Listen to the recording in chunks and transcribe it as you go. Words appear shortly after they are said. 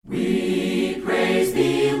Praise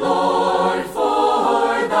thee, Lord,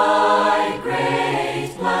 for thy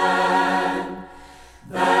great plan,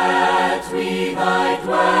 that we thy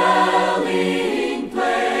dwelling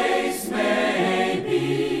place may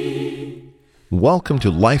be. Welcome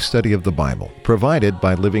to Life Study of the Bible, provided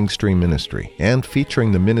by Living Stream Ministry and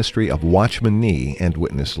featuring the ministry of Watchman Nee and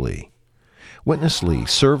Witness Lee. Witness Lee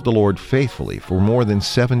served the Lord faithfully for more than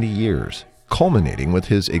 70 years, culminating with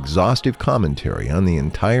his exhaustive commentary on the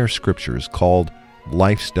entire Scriptures called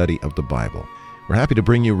Life Study of the Bible. We're happy to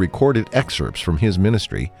bring you recorded excerpts from his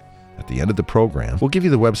ministry. At the end of the program, we'll give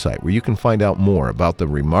you the website where you can find out more about the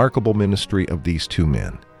remarkable ministry of these two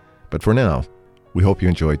men. But for now, we hope you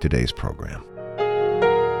enjoyed today's program.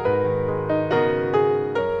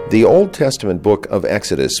 The Old Testament book of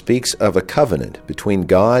Exodus speaks of a covenant between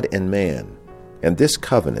God and man, and this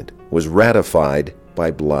covenant was ratified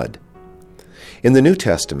by blood. In the New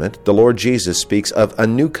Testament, the Lord Jesus speaks of a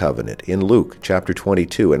new covenant in Luke chapter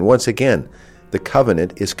 22, and once again, the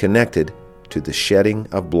covenant is connected to the shedding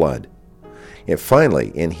of blood. And finally,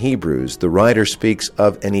 in Hebrews, the writer speaks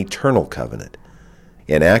of an eternal covenant,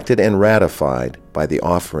 enacted and ratified by the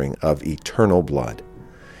offering of eternal blood.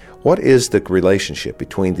 What is the relationship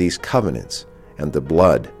between these covenants and the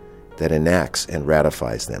blood that enacts and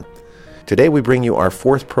ratifies them? Today we bring you our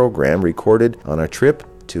fourth program recorded on our trip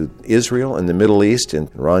to Israel and the Middle East, and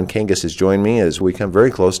Ron Kangas has joined me as we come very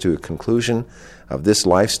close to a conclusion of this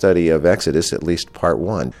life study of Exodus, at least part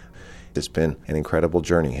one. It's been an incredible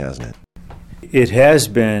journey, hasn't it? It has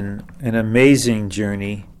been an amazing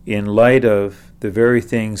journey in light of the very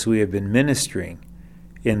things we have been ministering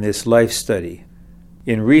in this life study.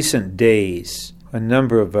 In recent days, a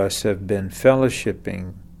number of us have been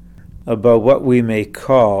fellowshipping about what we may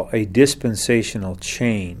call a dispensational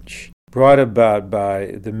change brought about by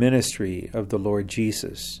the ministry of the Lord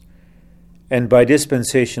Jesus. And by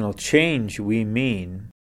dispensational change, we mean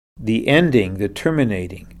the ending, the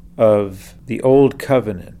terminating of the old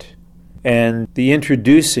covenant and the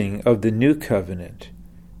introducing of the new covenant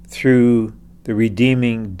through the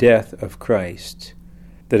redeeming death of Christ.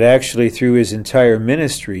 That actually through his entire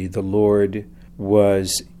ministry, the Lord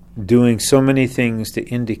was doing so many things to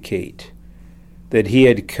indicate that he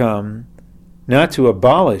had come not to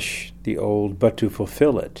abolish the old, but to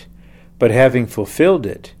fulfill it. But having fulfilled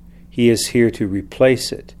it, he is here to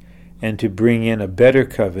replace it and to bring in a better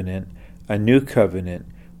covenant, a new covenant,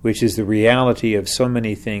 which is the reality of so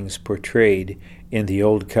many things portrayed in the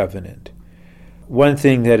old covenant. One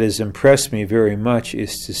thing that has impressed me very much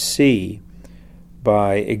is to see,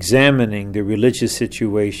 by examining the religious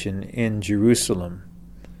situation in Jerusalem,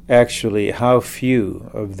 actually how few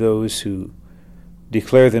of those who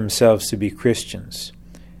declare themselves to be Christians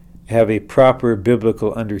have a proper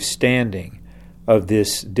biblical understanding of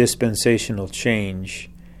this dispensational change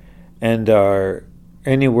and are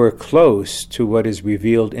anywhere close to what is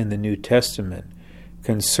revealed in the New Testament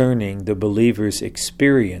concerning the believer's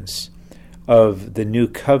experience of the new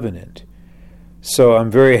covenant. So I'm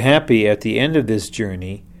very happy at the end of this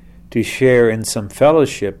journey to share in some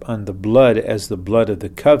fellowship on the blood as the blood of the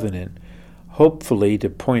covenant, hopefully to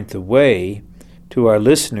point the way to our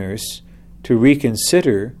listeners to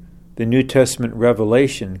reconsider the New Testament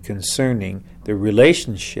revelation concerning the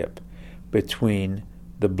relationship between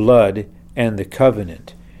the blood and the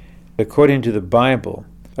covenant. According to the Bible,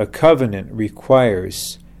 a covenant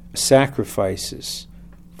requires sacrifices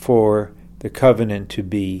for the covenant to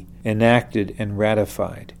be enacted and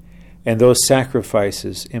ratified, and those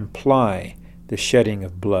sacrifices imply the shedding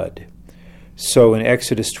of blood. So in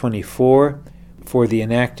Exodus 24, for the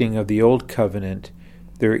enacting of the old covenant,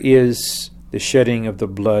 there is the shedding of the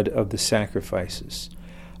blood of the sacrifices.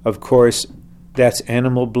 Of course, that's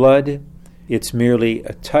animal blood. It's merely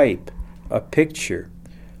a type, a picture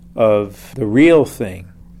of the real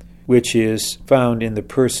thing, which is found in the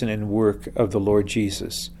person and work of the Lord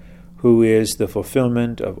Jesus, who is the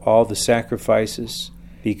fulfillment of all the sacrifices,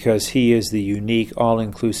 because he is the unique,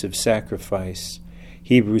 all-inclusive sacrifice.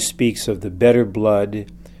 Hebrews speaks of the better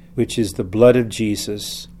blood, which is the blood of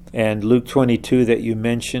Jesus. And Luke 22 that you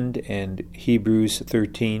mentioned and Hebrews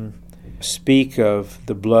 13 speak of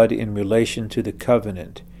the blood in relation to the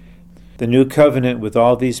covenant. The new covenant with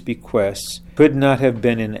all these bequests could not have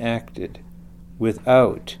been enacted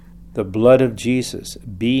without the blood of Jesus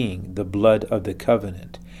being the blood of the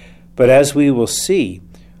covenant. But as we will see,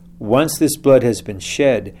 once this blood has been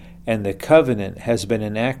shed and the covenant has been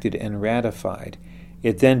enacted and ratified,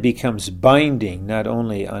 it then becomes binding not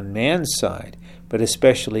only on man's side, but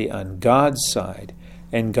especially on God's side.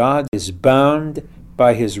 And God is bound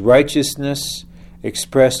by his righteousness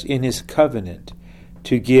expressed in his covenant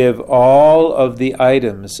to give all of the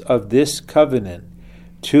items of this covenant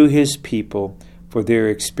to his people for their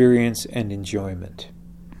experience and enjoyment.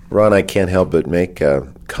 Ron, I can't help but make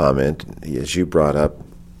a comment as you brought up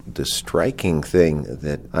the striking thing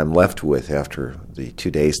that I'm left with after the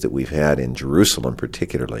 2 days that we've had in Jerusalem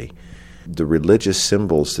particularly. The religious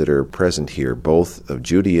symbols that are present here, both of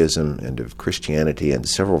Judaism and of Christianity, and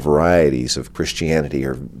several varieties of Christianity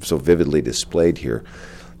are so vividly displayed here.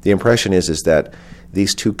 The impression is that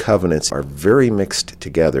these two covenants are very mixed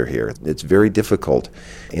together here. It's very difficult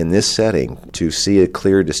in this setting to see a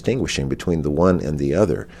clear distinguishing between the one and the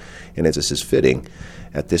other. And this is fitting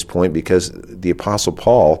at this point because the Apostle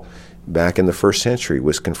Paul, back in the first century,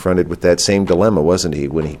 was confronted with that same dilemma, wasn't he,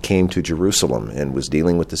 when he came to Jerusalem and was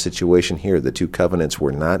dealing with the situation here. The two covenants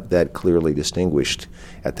were not that clearly distinguished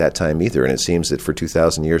at that time either, and it seems that for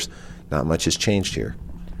 2,000 years, not much has changed here.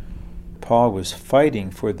 Paul was fighting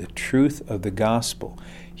for the truth of the gospel.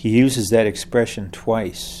 He uses that expression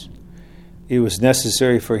twice. It was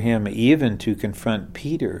necessary for him even to confront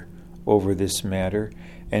Peter over this matter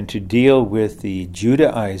and to deal with the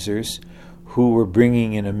Judaizers who were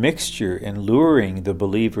bringing in a mixture and luring the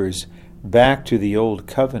believers back to the old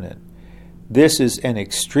covenant. This is an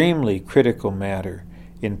extremely critical matter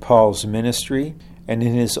in Paul's ministry and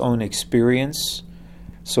in his own experience.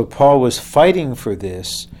 So Paul was fighting for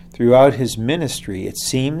this throughout his ministry. It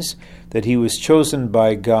seems that he was chosen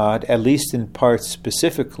by God, at least in part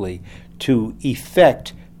specifically, to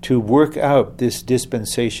work out this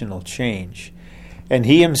dispensational change. And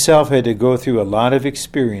he himself had to go through a lot of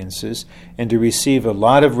experiences and to receive a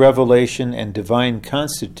lot of revelation and divine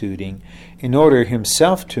constituting in order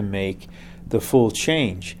himself to make the full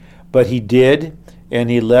change. But he did, and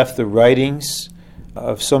he left the writings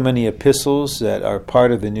of so many epistles that are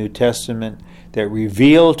part of the New Testament that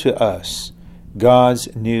reveal to us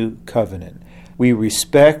God's new covenant. We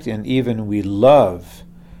respect and even we love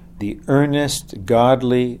the earnest,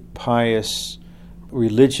 godly, pious,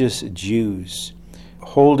 religious Jews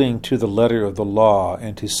holding to the letter of the law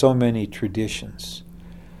and to so many traditions.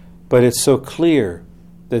 But it's so clear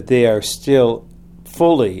that they are still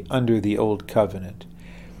fully under the old covenant.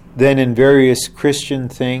 Then in various Christian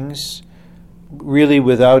things, really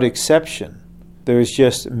without exception, there's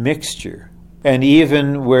just mixture. And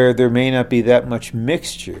even where there may not be that much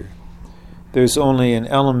mixture, there's only an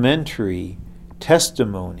elementary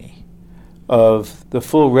testimony of the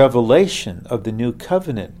full revelation of the new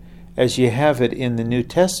covenant as you have it in the New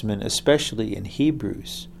Testament, especially in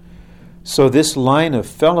Hebrews. So this line of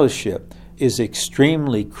fellowship is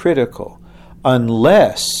extremely critical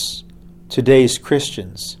unless today's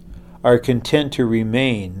Christians are content to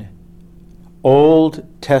remain Old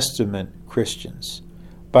Testament Christians,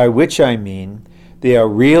 by which I mean they are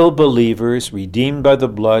real believers, redeemed by the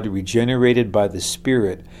blood, regenerated by the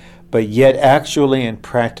Spirit, but yet actually and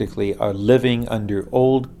practically are living under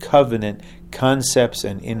Old Covenant concepts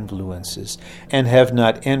and influences, and have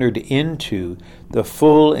not entered into the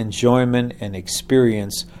full enjoyment and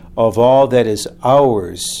experience of all that is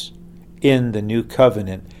ours in the new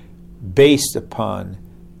covenant based upon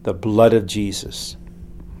the blood of Jesus.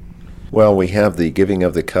 Well, we have the giving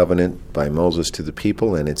of the covenant by Moses to the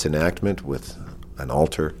people and its enactment with an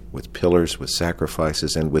altar, with pillars, with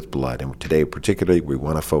sacrifices, and with blood. And today particularly we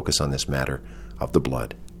want to focus on this matter of the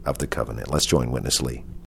blood of the covenant. Let's join Witness Lee.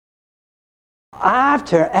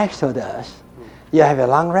 After Exodus, you have a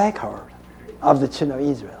long record of the children of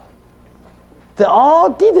Israel. They all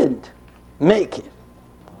didn't make it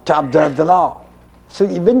to observe the law. So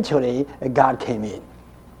eventually, God came in.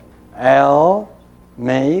 I'll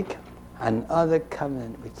make another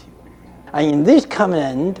covenant with you. And in this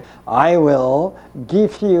covenant, I will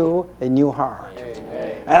give you a new heart.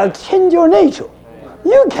 Amen. I'll change your nature. Amen.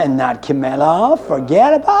 You cannot keep my law,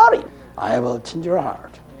 forget about it. I will change your heart.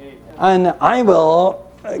 And I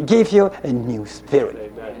will give you a new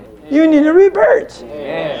spirit. Amen. You need a rebirth.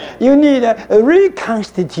 Amen. You need a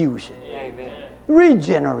reconstitution, Amen.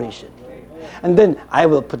 Regeneration. Amen. And then I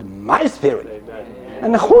will put my spirit. Amen.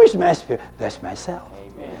 And who is my spirit? That's myself.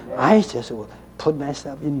 Amen. I just will put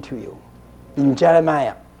myself into you. In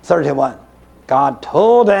Jeremiah 31, God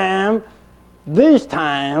told them, this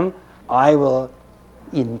time I will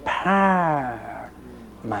impart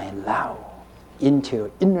my love into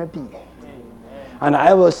your inner being. And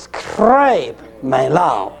I will scribe my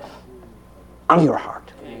love on your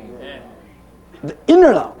heart. Amen. The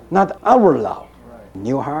inner love, not our love. Right.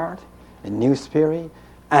 New heart, a new spirit,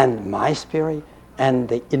 and my spirit, and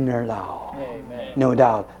the inner love. Amen. No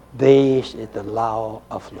doubt, this is the law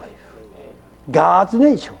of life. Amen. God's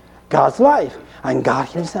nature, God's life, and God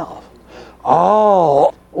Himself,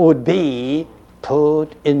 all would be put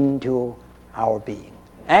into our being.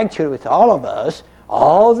 Actually, with all of us,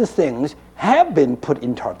 all the things have been put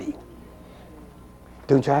into our being.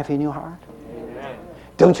 Don't you have a new heart? Amen.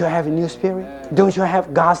 Don't you have a new spirit? Amen. Don't you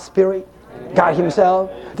have God's spirit? Amen. God himself?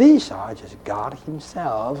 These are just God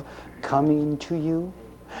himself coming into you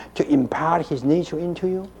to impart his nature into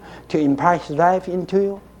you, to impart his life into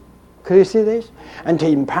you. Could you see this? And to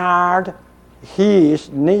impart his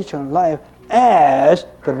nature and life as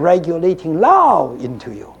the regulating law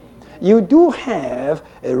into you. You do have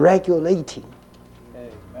a regulating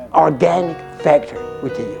organic factor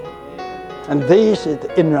within you. And this is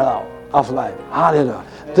the inner law of life. Hallelujah.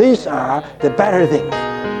 These are the better things.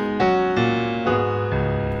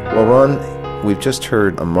 Well, Ron, we've just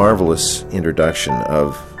heard a marvelous introduction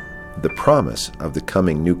of the promise of the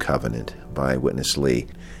coming new covenant by Witness Lee.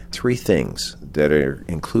 3 things that are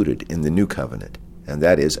included in the new covenant, and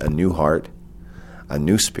that is a new heart, a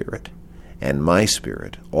new spirit, and my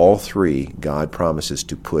spirit. All 3 God promises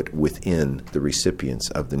to put within the recipients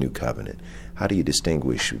of the new covenant. How do you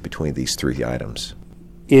distinguish between these 3 items?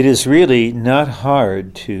 It is really not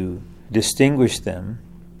hard to distinguish them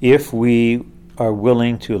if we are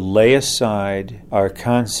willing to lay aside our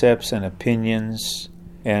concepts and opinions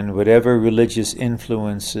and whatever religious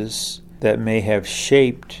influences that may have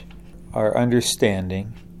shaped our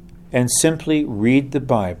understanding and simply read the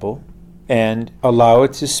Bible and allow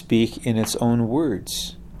it to speak in its own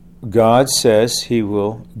words. God says he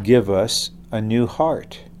will give us a new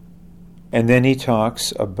heart. And then he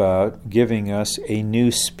talks about giving us a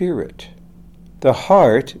new spirit. The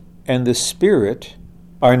heart and the spirit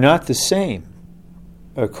are not the same.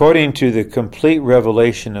 According to the complete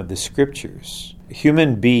revelation of the Scriptures,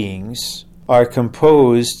 human beings are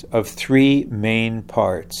composed of 3 main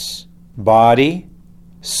parts: body,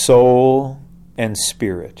 soul, and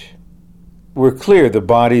spirit. We're clear the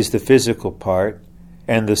body is the physical part,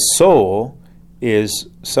 and the soul is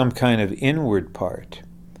some kind of inward part.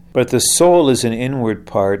 But the soul is an inward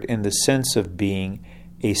part in the sense of being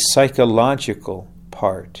a psychological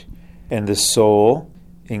part. And the soul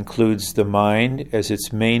includes the mind as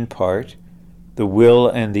its main part, the will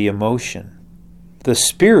and the emotion. The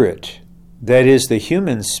spirit, that is the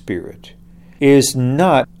human spirit, is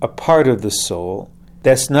not a part of the soul.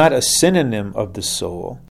 That's not a synonym of the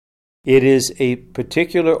soul. It is a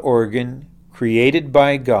particular organ created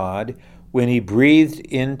by God when he breathed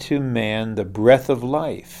into man the breath of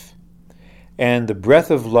life. And the breath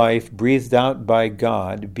of life breathed out by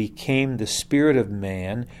God became the spirit of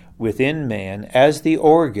man within man as the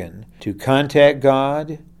organ to contact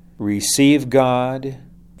God, receive God,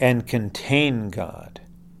 and contain God.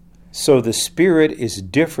 So the spirit is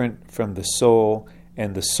different from the soul,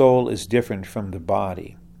 and the soul is different from the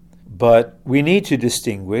body. But we need to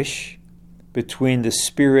distinguish between the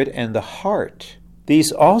spirit and the heart.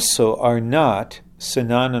 These also are not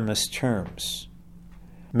synonymous terms.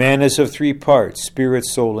 Man is of 3 parts, spirit,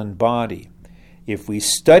 soul, and body. If we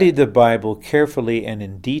study the Bible carefully and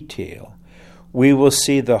in detail, we will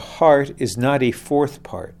see the heart is not a 4th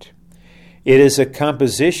part. It is a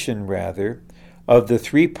composition, rather, of the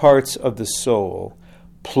 3 parts of the soul,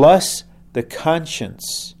 plus the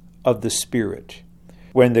conscience of the spirit.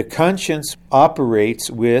 When the conscience operates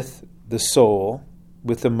with the soul,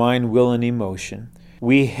 with the mind, will, and emotion,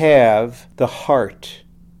 we have the heart.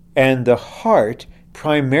 And the heart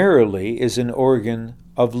primarily is an organ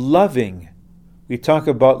of loving. We talk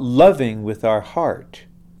about loving with our heart.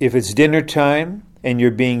 If it's dinner time and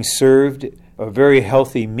you're being served a very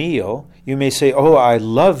healthy meal, you may say, "Oh, I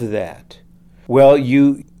love that." Well,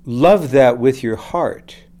 you love that with your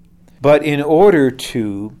heart. But in order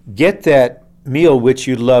to get that meal which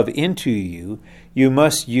you love into you, you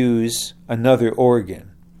must use another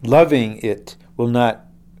organ. Loving it will not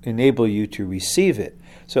enable you to receive it.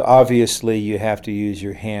 So obviously you have to use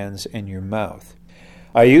your hands and your mouth.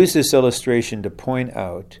 I use this illustration to point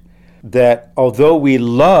out that although we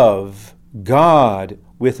love God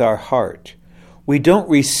with our heart, we don't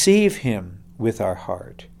receive him with our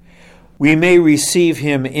heart. We may receive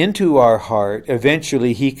him into our heart.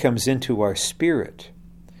 Eventually he comes into our spirit.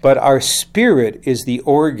 But our spirit is the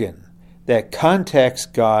organ that contacts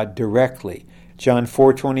God directly. John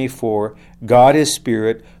 4:24, God is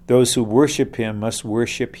spirit. Those who worship him must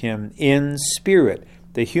worship him in spirit,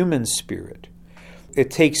 the human spirit. It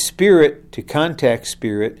takes spirit to contact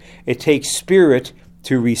spirit. It takes spirit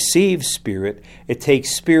to receive spirit. It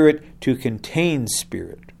takes spirit to contain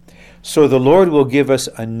spirit. So the Lord will give us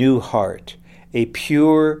a new heart, a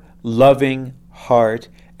pure, loving heart,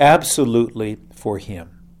 absolutely for him.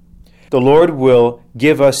 The Lord will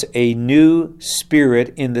give us a new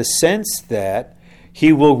spirit in the sense that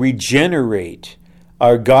he will regenerate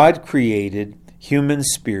our God-created human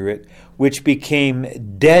spirit, which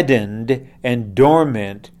became deadened and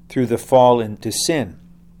dormant through the fall into sin.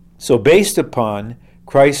 So based upon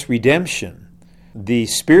Christ's redemption, the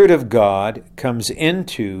Spirit of God comes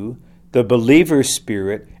into the believer's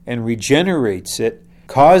spirit and regenerates it,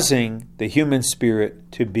 causing the human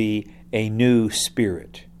spirit to be a new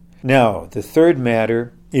spirit. Now, the third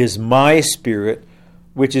matter is my spirit,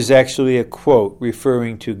 which is actually a quote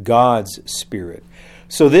referring to God's Spirit.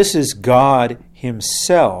 So this is God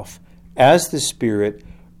Himself as the Spirit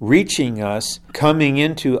reaching us, coming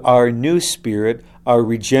into our new spirit, our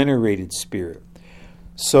regenerated spirit.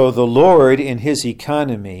 So the Lord, in His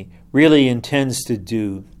economy, really intends to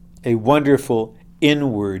do a wonderful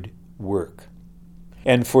inward work.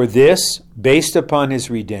 And for this, based upon His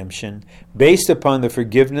redemption, based upon the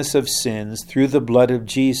forgiveness of sins through the blood of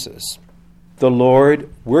Jesus, the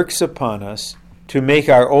Lord works upon us to make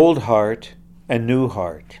our old heart a new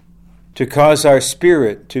heart, to cause our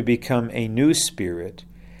spirit to become a new spirit,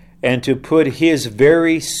 and to put His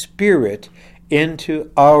very Spirit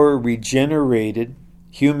into our regenerated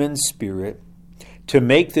human spirit, to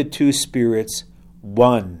make the two spirits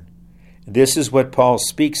one. This is what Paul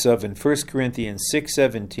speaks of in 1 Corinthians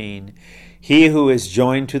 6:17. He who is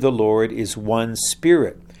joined to the Lord is one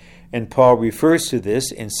spirit. And Paul refers to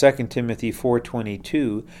this in 2 Timothy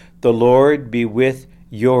 4:22, the Lord be with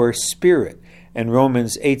your spirit. And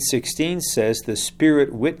Romans 8:16 says the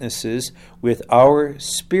Spirit witnesses with our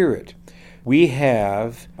spirit. We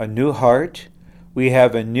have a new heart, we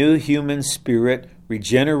have a new human spirit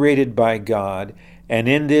regenerated by God, and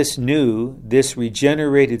in this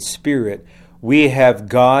regenerated spirit, we have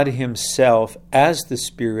God Himself as the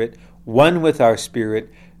Spirit, one with our spirit,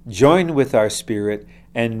 joined with our spirit,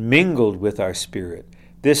 and mingled with our spirit.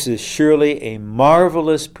 This is surely a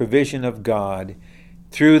marvelous provision of God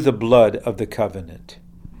through the blood of the covenant.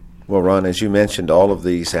 Well, Ron, as you mentioned, all of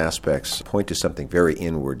these aspects point to something very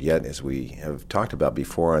inward, yet as we have talked about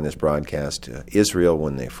before on this broadcast, Israel,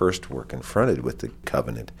 when they first were confronted with the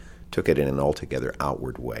covenant, took it in an altogether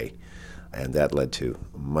outward way. And that led to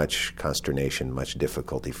much consternation, much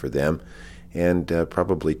difficulty for them, and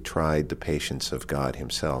probably tried the patience of God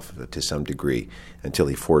Himself to some degree until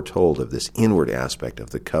He foretold of this inward aspect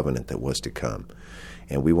of the covenant that was to come.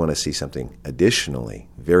 And we want to see something additionally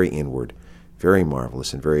very inward, very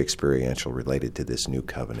marvelous, and very experiential related to this new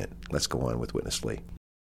covenant. Let's go on with Witness Lee.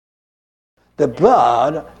 The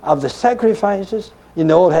blood of the sacrifices in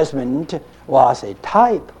the Old Testament was a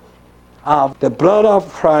type of the blood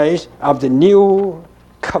of Christ of the new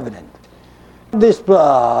covenant. This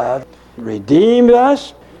blood redeemed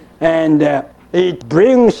us, and it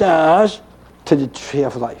brings us to the tree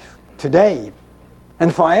of life. Today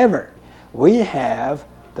and forever, we have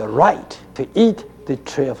the right to eat the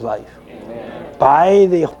tree of life. Amen. By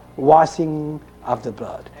the washing of the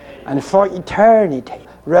blood. And for eternity.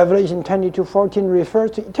 Revelation 22:14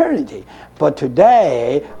 refers to eternity. But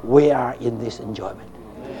today, we are in this enjoyment.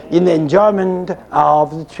 In the enjoyment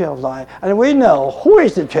of the tree of life. And we know who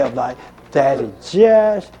is the tree of life. That is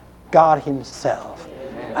just God Himself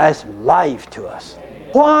as life to us.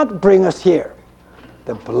 What brings us here?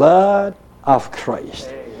 The blood of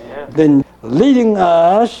Christ. Then leading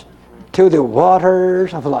us to the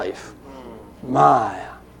waters of life. My,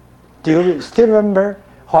 do you still remember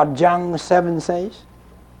what John 7 says?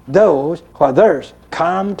 Those who are thirst,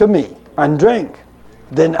 come to me and drink.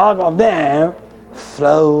 Then out of them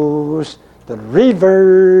flows the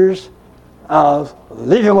rivers of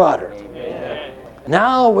living water. Amen.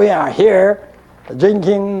 Now we are here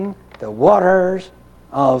drinking the waters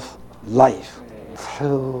of life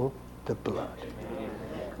through the blood.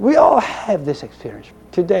 We all have this experience.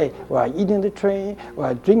 Today we are eating the tree, we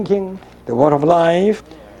are drinking the water of life,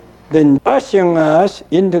 then ushering us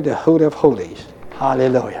into the Holy of Holies.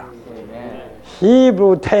 Hallelujah. Amen.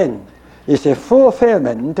 Hebrew 10 is a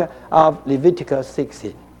fulfillment of Leviticus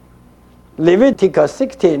 16. Leviticus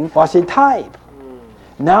 16 was a type.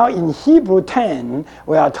 Now in Hebrew 10,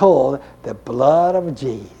 we are told the blood of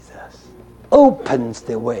Jesus opens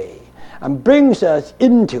the way and brings us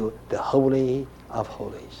into the Holy of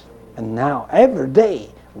Holies. And now every day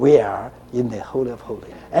we are in the Holy of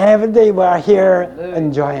Holies. Every day we are here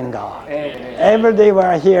enjoying God. Every day we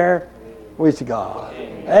are here with God.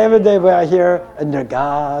 Every day we are here under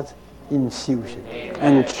God's infusion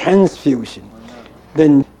and transfusion,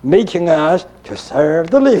 then making us to serve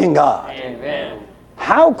the living God. Amen.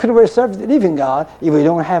 How could we serve the living God if we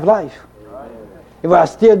don't have life? If we are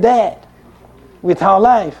still dead without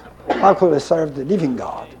life, how could we serve the living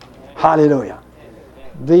God? Hallelujah.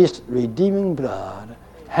 This redeeming blood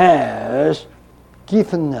has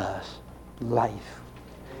given us life.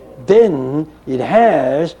 then it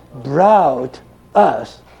has brought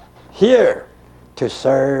us here to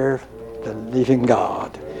serve the living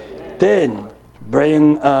God. Then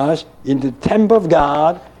bring us into the temple of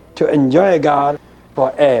God to enjoy God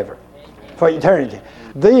forever, for eternity.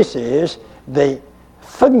 This is the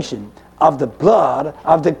function of the blood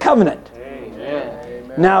of the covenant.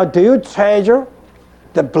 Amen. Now, do you treasure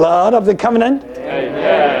the blood of the covenant?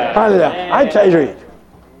 Amen. Hallelujah. I treasure it.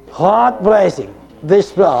 What blessing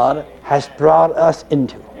this blood has brought us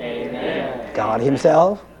into. Amen. God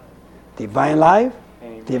Himself, divine life,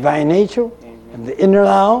 divine nature, and the inner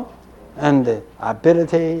law, and the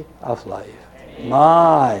ability of life.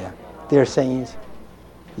 My dear saints,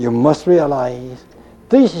 you must realize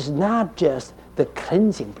this is not just the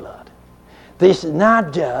cleansing blood. This is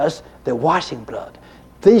not just the washing blood.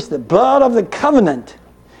 This is the blood of the covenant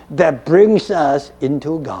that brings us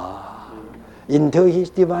into God, into His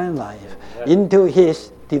divine life, into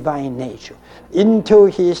His divine nature, into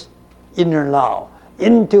His inner law,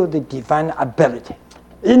 into the divine ability,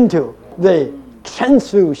 into the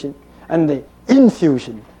transfusion and the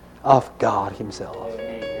infusion of God Himself.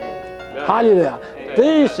 Hallelujah.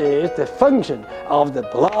 This is the function of the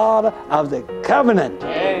blood of the covenant.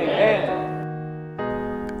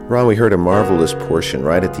 Ron, we heard a marvelous portion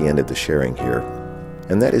right at the end of the sharing here,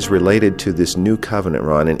 and that is related to this new covenant,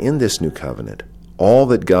 Ron. And in this new covenant, all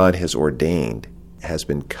that God has ordained has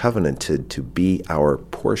been covenanted to be our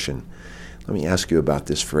portion. Let me ask you about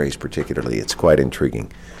this phrase particularly. It's quite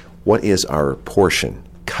intriguing. What is our portion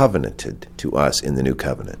covenanted to us in the new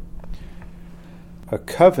covenant? A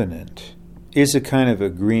covenant is a kind of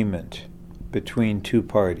agreement between two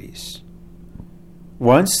parties.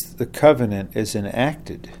 Once the covenant is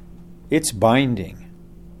enacted, it's binding.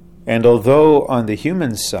 And although on the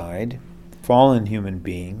human side, fallen human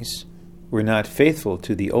beings were not faithful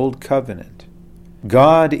to the old covenant,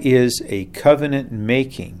 God is a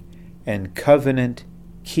covenant-making and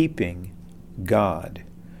covenant-keeping God.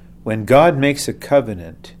 When God makes a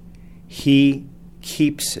covenant, He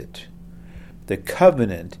keeps it. The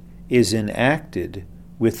covenant is enacted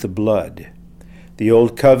with the blood. The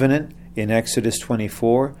old covenant in Exodus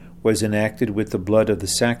 24 was enacted with the blood of the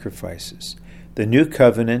sacrifices. The new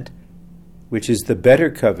covenant, which is the better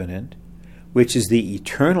covenant, which is the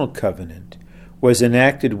eternal covenant, was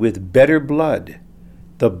enacted with better blood,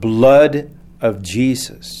 the blood of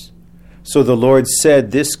Jesus. So the Lord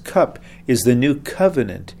said, "This cup is the new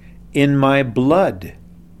covenant in my blood."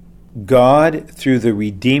 God, through the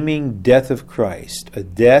redeeming death of Christ, a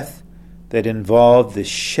death that involved the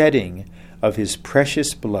shedding of His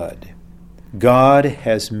precious blood, God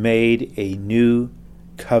has made a new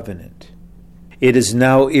covenant. It is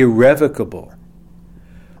now irrevocable.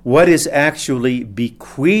 What is actually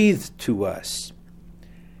bequeathed to us?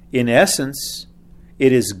 In essence,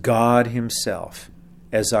 it is God Himself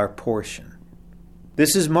as our portion.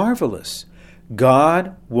 This is marvelous.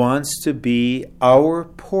 God wants to be our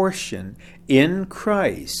portion in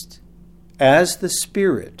Christ as the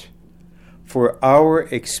Spirit for our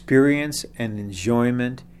experience and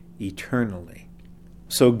enjoyment eternally.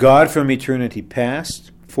 So God from eternity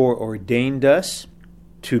past foreordained us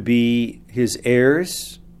to be His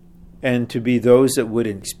heirs and to be those that would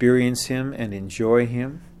experience Him and enjoy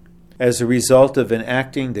Him. As a result of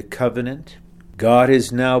enacting the covenant, God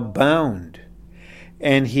is now bound,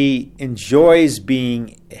 and He enjoys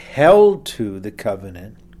being held to the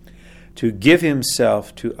covenant to give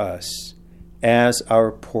Himself to us as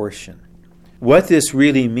our portion. What this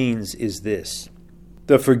really means is this: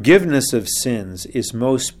 the forgiveness of sins is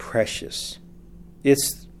most precious.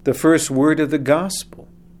 It's the first word of the gospel.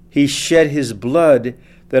 He shed His blood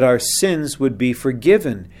that our sins would be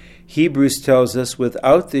forgiven. Hebrews tells us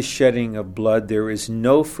without the shedding of blood there is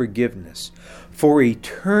no forgiveness. For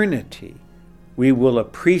eternity we will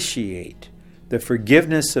appreciate the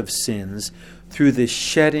forgiveness of sins through the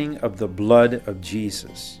shedding of the blood of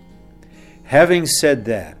Jesus. Having said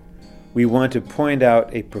that, we want to point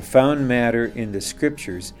out a profound matter in the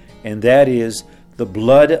Scriptures, and that is the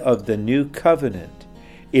blood of the new covenant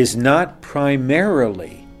is not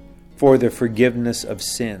primarily for the forgiveness of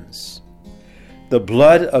sins. The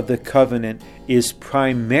blood of the covenant is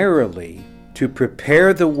primarily to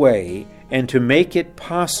prepare the way and to make it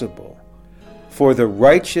possible for the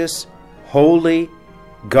righteous, holy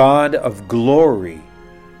God of glory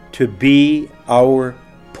to be our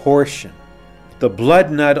portion. The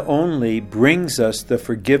blood not only brings us the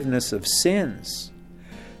forgiveness of sins,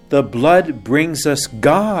 the blood brings us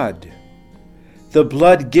God. The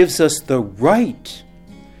blood gives us the right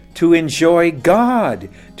to enjoy God,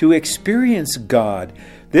 to experience God.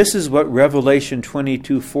 This is what Revelation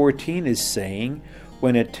 22:14 is saying.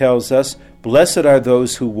 when it tells us, "Blessed are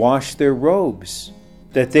those who wash their robes,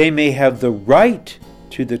 that they may have the right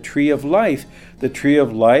to the tree of life." The tree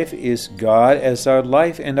of life is God as our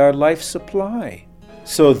life and our life supply.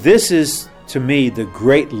 So this is, to me, the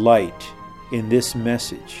great light in this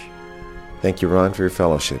message. Thank you, Ron, for your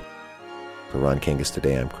fellowship. For Ron Kangas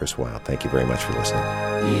today, I'm Chris Wilde. Thank you very much for listening.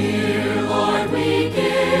 Dear Lord, we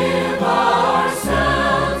give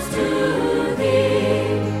ourselves to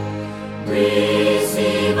Thee.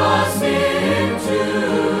 Receive us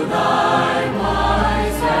into Thy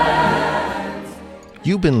wise hands.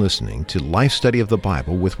 You've been listening to Life Study of the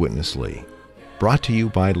Bible with Witness Lee, brought to you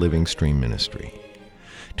by Living Stream Ministry.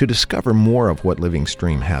 To discover more of what Living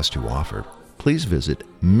Stream has to offer, please visit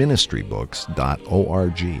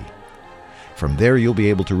ministrybooks.org. From there, you'll be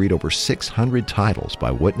able to read over 600 titles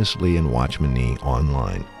by Witness Lee and Watchman Nee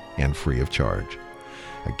online and free of charge.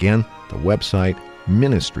 Again, the website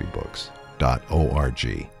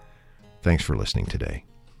ministrybooks.org. Thanks for listening today.